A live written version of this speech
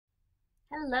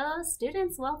Hello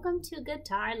students, welcome to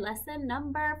guitar lesson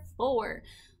number 4.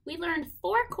 We learned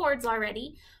 4 chords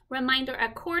already. Reminder, a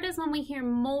chord is when we hear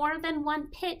more than one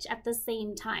pitch at the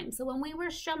same time. So when we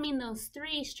were strumming those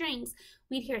 3 strings,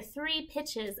 we'd hear 3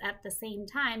 pitches at the same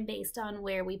time based on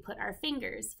where we put our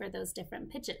fingers for those different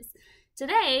pitches.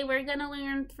 Today we're going to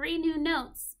learn 3 new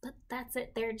notes, but that's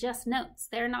it, they're just notes,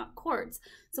 they're not chords.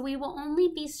 So we will only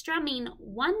be strumming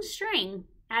one string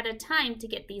at a time to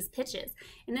get these pitches.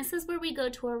 And this is where we go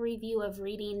to a review of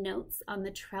reading notes on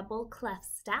the treble clef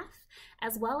staff,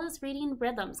 as well as reading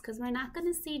rhythms, because we're not going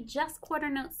to see just quarter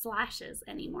note slashes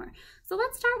anymore. So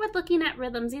let's start with looking at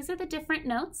rhythms. These are the different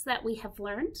notes that we have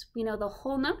learned. We know the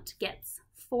whole note gets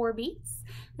 4 beats.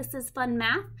 This is fun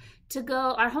math. To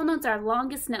go, our whole note's our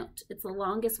longest note. It's the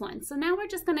longest one. So now we're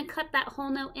just going to cut that whole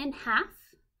note in half.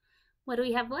 What do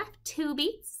we have left? 2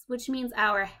 beats, which means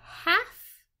our half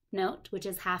note, which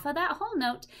is half of that whole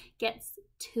note, gets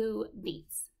 2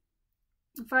 beats.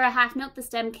 For a half note, the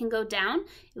stem can go down.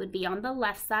 It would be on the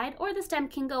left side, or the stem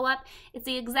can go up. It's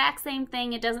the exact same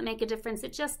thing. It doesn't make a difference.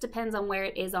 It just depends on where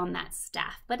it is on that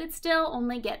staff, but it still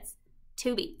only gets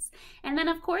 2 beats. And then,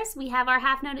 of course, we have our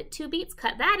half note at 2 beats.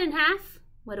 Cut that in half.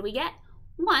 What do we get?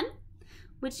 1.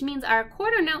 Which means our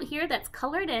quarter note here that's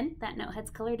colored in, that note head's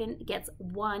colored in, gets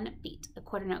 1 beat. A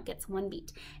quarter note gets 1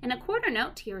 beat. And a quarter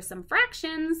note, here are some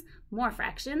fractions, more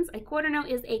fractions. A quarter note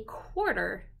is a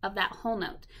quarter of that whole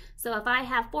note. So if I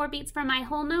have 4 beats for my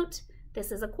whole note,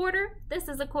 this is a quarter, this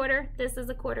is a quarter, this is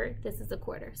a quarter, this is a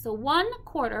quarter. So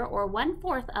 1/4 or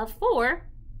 1/4 of 4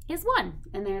 is 1.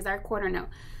 And there's our quarter note.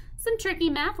 Some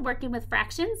tricky math working with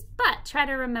fractions, but try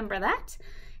to remember that.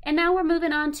 And now we're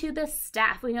moving on to the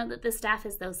staff. We know that the staff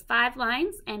is those 5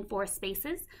 lines and 4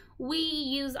 spaces. We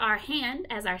use our hand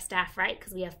as our staff, right?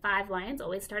 Because we have 5 lines,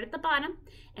 always start at the bottom,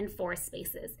 and 4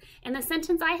 spaces. In the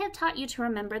sentence, I have taught you to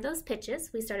remember those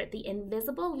pitches. We start at the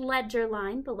invisible ledger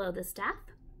line below the staff.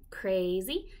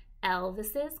 Crazy,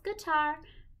 Elvis's guitar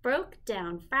broke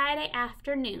down Friday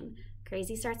afternoon.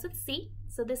 Crazy starts with C,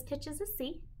 so this pitch is a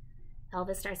C.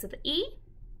 Elvis starts with E.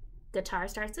 Guitar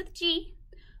starts with G.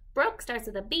 Broke starts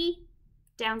with a B,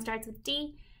 down starts with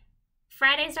D,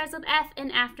 Friday starts with F, and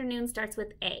afternoon starts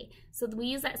with A. So we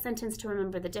use that sentence to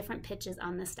remember the different pitches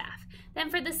on the staff. Then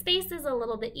for the spaces, a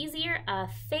little bit easier. A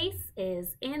face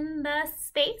is in the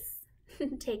space.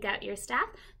 Take out your staff,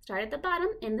 start at the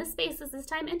bottom, in the spaces this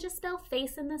time, and just spell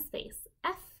face in the space.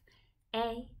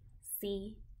 F-A-C-E.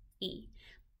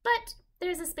 But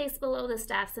there's a space below the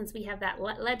staff since we have that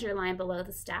ledger line below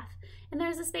the staff. And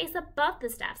there's a space above the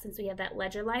staff since we have that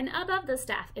ledger line above the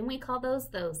staff. And we call those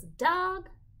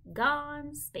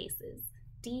doggone spaces.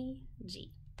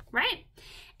 D-G, right?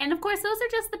 And of course, those are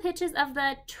just the pitches of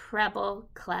the treble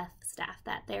clef staff.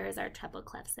 That there is our treble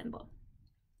clef symbol.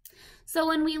 So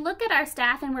when we look at our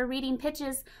staff and we're reading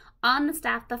pitches on the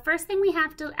staff, the first thing we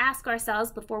have to ask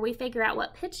ourselves before we figure out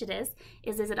what pitch it is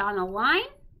it on a line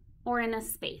or in a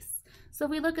space? So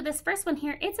if we look at this first one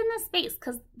here, it's in the space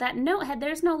because that note head,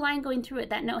 there's no line going through it.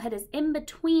 That note head is in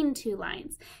between 2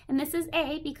 lines. And this is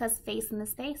A because face in the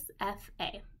space,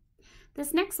 F-A.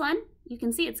 This next one, you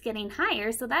can see it's getting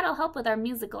higher, so that'll help with our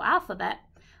musical alphabet.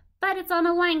 But it's on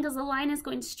a line because the line is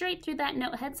going straight through that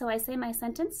note head. So I say my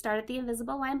sentence, start at the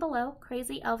invisible line below.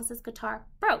 Crazy Elvis's guitar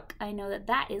broke. I know that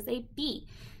that is a B.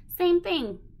 Same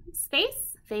thing,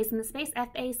 space, face in the space,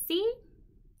 F-A-C,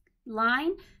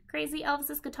 line. Crazy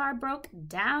Elvis's guitar broke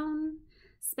down,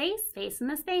 space, face in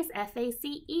the space,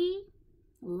 F-A-C-E,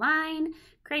 line.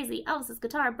 Crazy Elvis's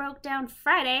guitar broke down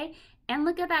Friday. And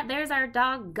look at that, there's our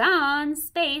doggone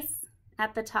space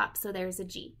at the top, so there's a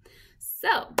G.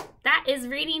 So that is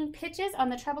reading pitches on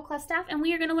the treble clef staff, and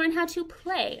we are going to learn how to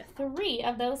play 3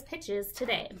 of those pitches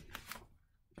today.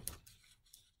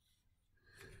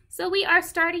 So we are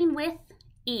starting with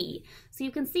E. So you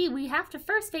can see we have to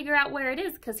first figure out where it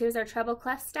is because here's our treble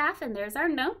clef staff and there's our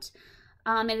note.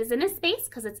 It is in a space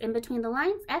because it's in between the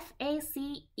lines,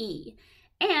 F-A-C-E.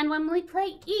 And when we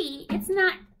play E, it's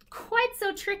not quite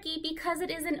so tricky because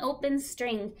it is an open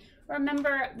string.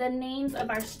 Remember the names of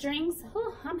our strings.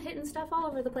 Oh, I'm hitting stuff all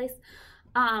over the place.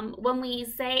 When we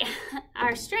say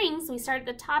our strings, we start at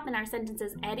the top and our sentence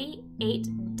is Eddie ate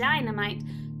dynamite.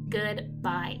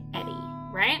 Goodbye, Eddie.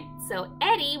 Right? So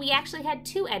Eddie, we actually had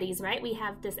 2 Eddies, right? We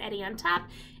have this Eddie on top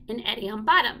and Eddie on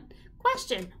bottom.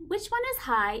 Question, which one is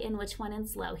high and which one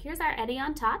is low? Here's our Eddie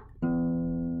on top.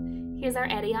 Here's our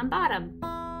Eddie on bottom.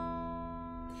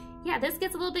 Yeah, this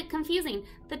gets a little bit confusing.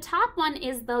 The top one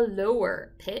is the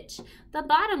lower pitch. The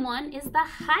bottom one is the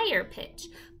higher pitch.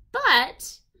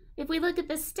 But if we look at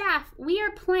the staff, we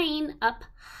are playing up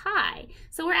high.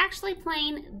 So we're actually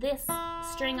playing this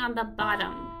string on the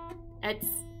bottom. It's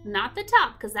not the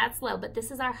top because that's low, but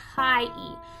this is our high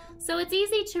E. So it's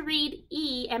easy to read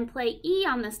E and play E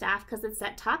on the staff because it's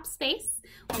that top space.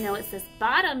 We know it's this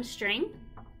bottom string.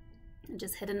 I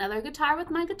just hit another guitar with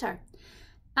my guitar.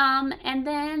 And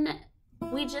then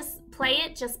we just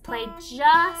play just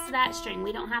that string.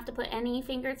 We don't have to put any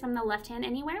fingers from the left hand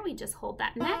anywhere. We just hold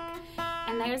that neck,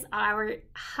 and there's our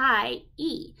high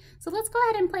E. So let's go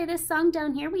ahead and play this song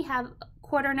down here. We have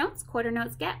quarter notes. Quarter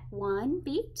notes get 1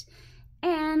 beat.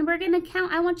 And we're gonna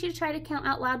count. I want you to try to count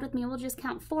out loud with me. We'll just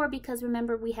count 4 because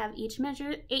remember we have each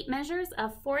measure, 8 measures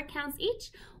of 4 counts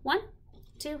each. 1,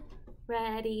 2,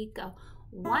 ready, go.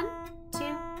 1,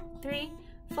 2, 3,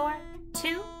 4,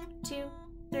 2, 2,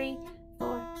 3,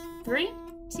 4, 3,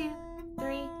 2,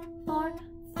 3, 4,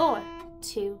 4,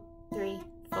 2, 3,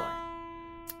 4.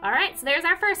 All right, so there's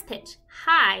our first pitch,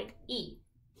 high E.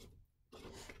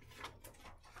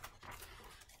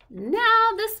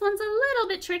 Now this one's a little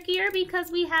bit trickier because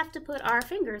we have to put our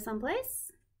finger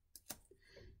someplace.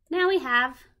 Now we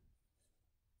have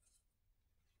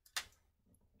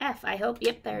F, I hope.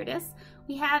 Yep, there it is.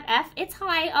 We have F. It's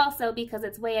high also because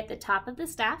it's way at the top of the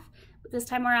staff. But this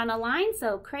time we're on a line,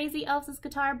 so Crazy Elves'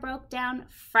 guitar broke down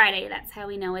Friday. That's how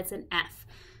we know it's an F.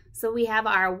 So we have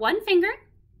our 1 finger,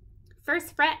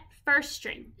 1st fret, 1st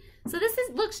string. So this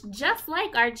looks just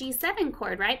like our G7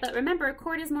 chord, right? But remember, a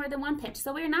chord is more than 1 pitch.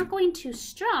 So we're not going to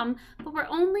strum, but we're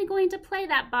only going to play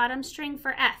that bottom string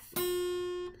for F.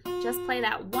 Just play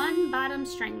that 1 bottom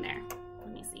string there.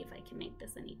 Let me see if I can make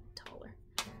this any taller.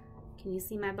 Can you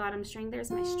see my bottom string? There's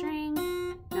my string.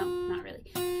 No, not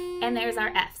really. And there's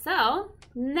our F. So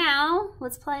now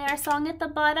let's play our song at the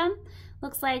bottom.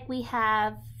 Looks like we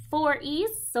have 4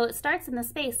 E's. So it starts in the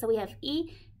space. So we have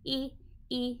E, E,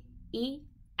 E, E,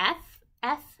 F,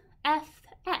 F, F,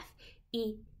 F,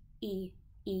 E, E,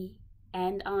 E,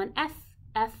 and on F,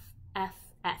 F, F,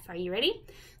 F. Are you ready?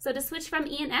 So to switch from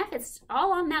E and F, it's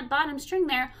all on that bottom string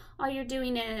there. All you're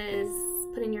doing is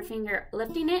putting your finger,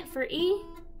 lifting it for E,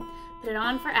 put it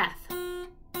on for F.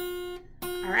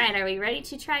 All right, are we ready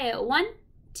to try it? 1,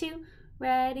 2,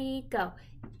 ready, go.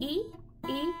 E,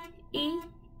 E, E,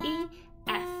 E,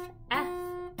 F, F,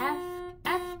 F,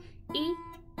 F, E,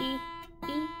 E,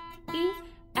 E, E,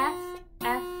 F,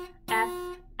 F, F,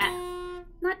 F.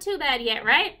 Not too bad yet,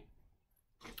 right?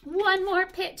 One more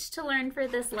pitch to learn for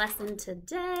this lesson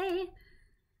today.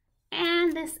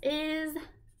 And this is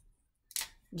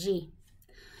G.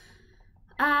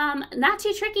 Not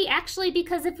too tricky actually,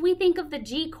 because if we think of the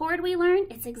G chord we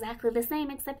learned, it's exactly the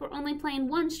same except we're only playing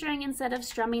 1 string instead of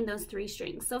strumming those 3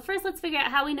 strings. So first let's figure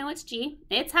out how we know it's G.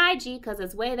 It's high G because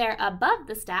it's way there above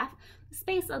the staff. The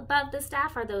space above the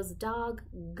staff are those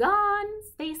doggone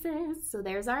spaces. So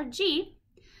there's our G.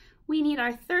 We need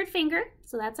our 3rd finger,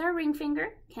 so that's our ring finger.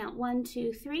 Count 1,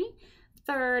 2, 3.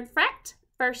 3rd fret,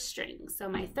 1st string. So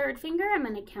my 3rd finger, I'm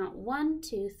going to count 1,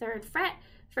 2, 3rd fret,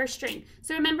 1st string.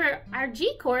 So remember our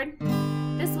G chord,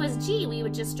 this was G. We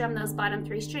would just strum those bottom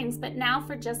 3 strings, but now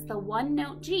for just the 1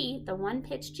 note G, the 1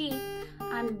 pitch G,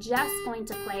 I'm just going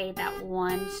to play that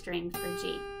 1 string for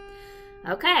G.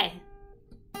 Okay,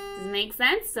 does it make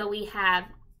sense? So we have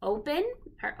open,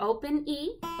 our open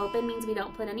E. Open means we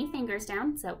don't put any fingers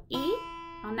down. So E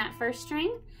on that 1st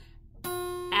string,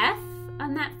 F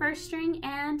on that 1st string,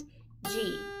 and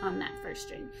G on that 1st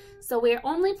string. So we're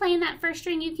only playing that 1st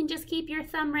string. You can just keep your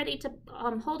thumb ready to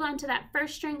hold on to that 1st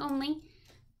string only.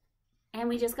 And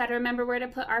we just got to remember where to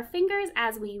put our fingers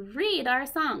as we read our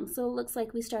song. So it looks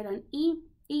like we start on E,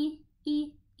 E,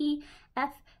 E, E,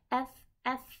 F, F,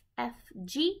 F, F,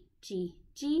 G, G,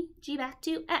 G, G back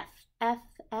to F, F,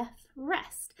 F,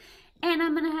 rest. And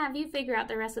I'm going to have you figure out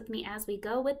the rest with me as we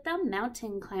go with the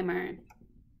mountain climber.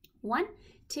 1,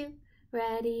 2,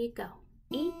 ready, go.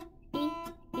 E, E,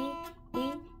 E,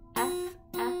 E, F,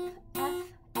 F, F,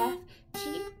 F,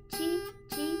 G, G,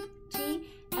 G, G,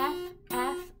 F,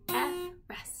 F, F,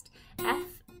 rest. F,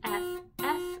 F,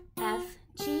 F, F,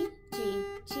 G, G,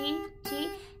 G, G,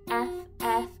 F,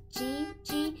 F, G,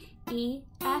 G, E,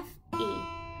 F, E,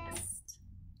 rest.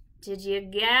 Did you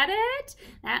get it?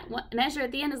 That measure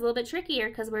at the end is a little bit trickier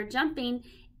because we're jumping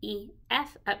E,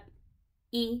 F,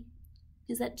 E.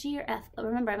 Is that G or F? But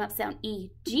remember, I'm up sound E,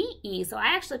 G, E. So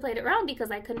I actually played it wrong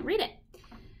because I couldn't read it.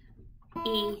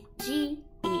 E, G,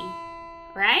 E.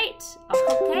 Right?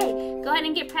 Okay, go ahead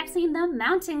and get practicing the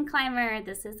mountain climber.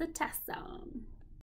 This is a test song.